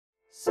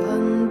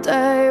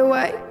Sunday,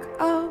 wake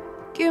up,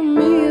 give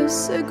me a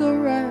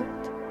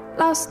cigarette.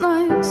 Last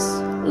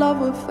night's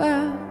love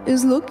affair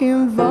is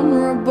looking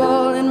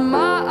vulnerable in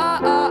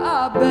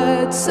my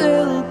bed.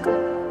 Silk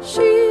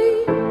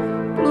sheet,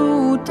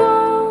 blue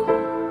dawn,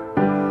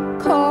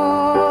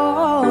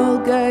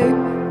 Colgate,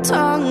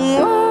 tongue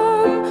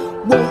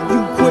worm. Won't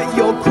you quit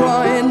your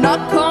crying? I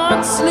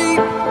can't sleep.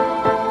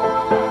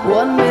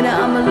 1 minute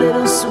I'm a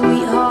little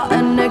sweetheart,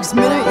 and next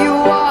minute you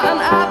are an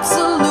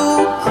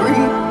absolute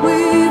creep.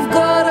 We've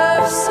got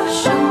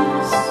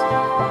obsessions.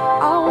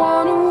 I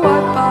wanna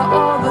wipe out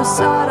all the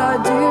sad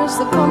ideas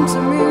that come to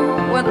me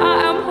when I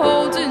am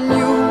holding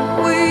you.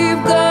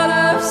 We've got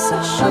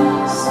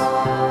obsessions.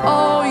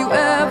 All you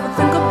ever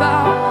think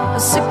about are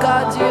sick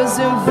ideas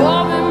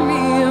involving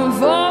me,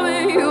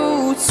 involving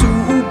you.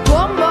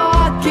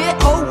 Supermarket,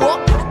 oh, what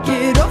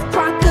packet of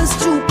crackers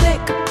to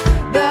pick?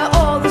 They're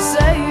all the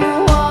same.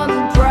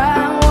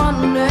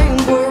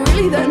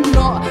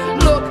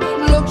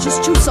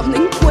 Just choose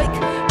something quick.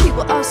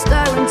 People are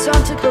staring,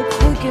 time to go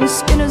quick, and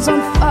skin is on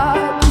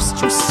fire. Just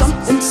choose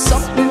something,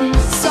 something,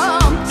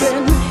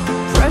 something.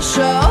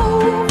 Pressure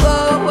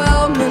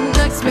overwhelming.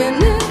 Next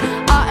minute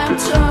I am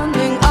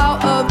turning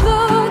out of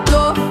the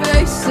door,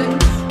 facing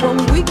 1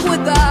 week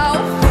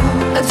without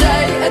food. A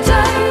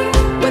day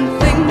when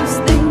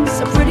things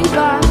are pretty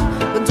bad.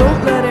 But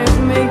don't let it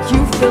make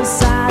you feel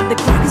sad. The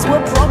crackers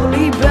were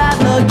probably bad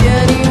luck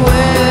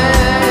anyway.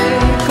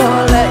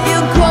 Can't let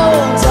your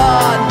cold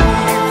heart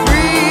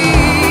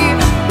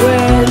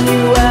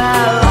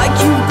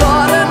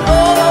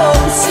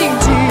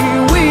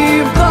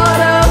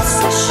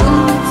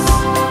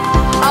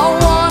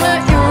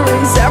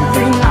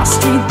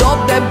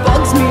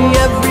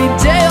every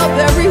day of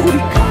every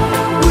week.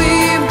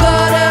 We've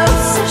got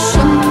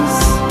obsessions.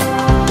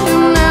 You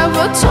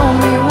never told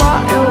me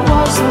what it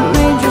was that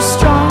made you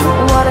strong,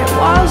 what it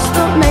was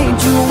that made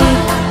you weak.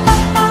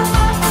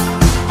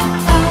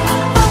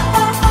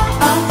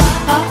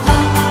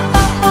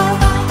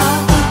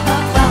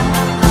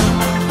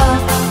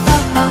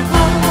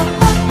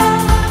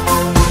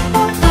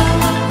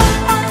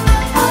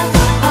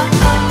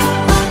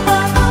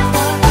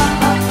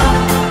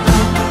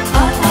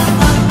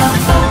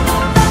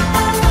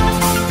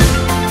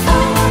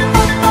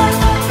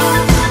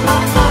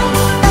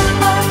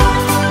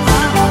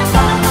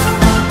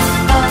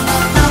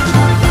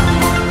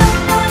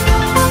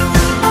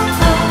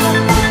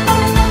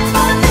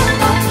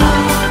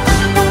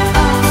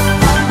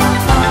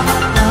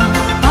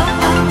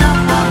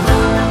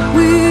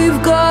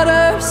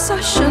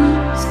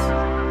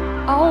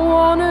 I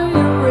wanna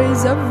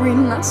erase every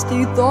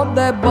nasty thought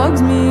that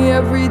bugs me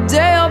every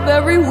day of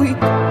every week.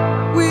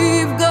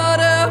 We've got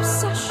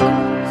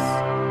obsessions.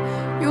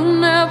 You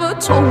never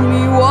told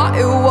me what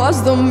it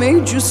was that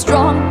made you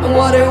strong and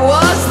what it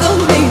was that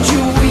made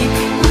you weak.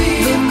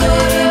 We've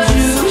got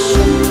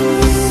obsessions.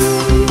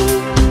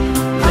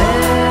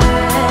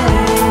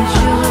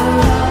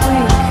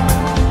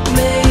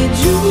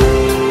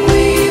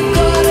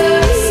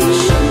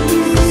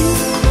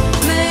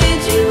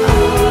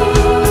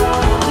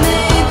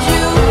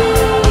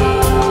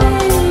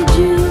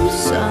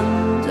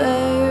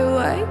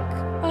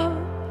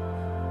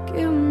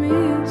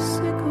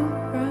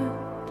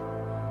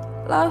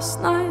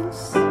 Last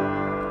night's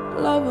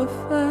love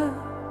affair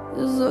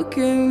is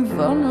looking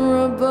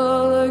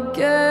vulnerable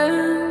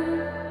again.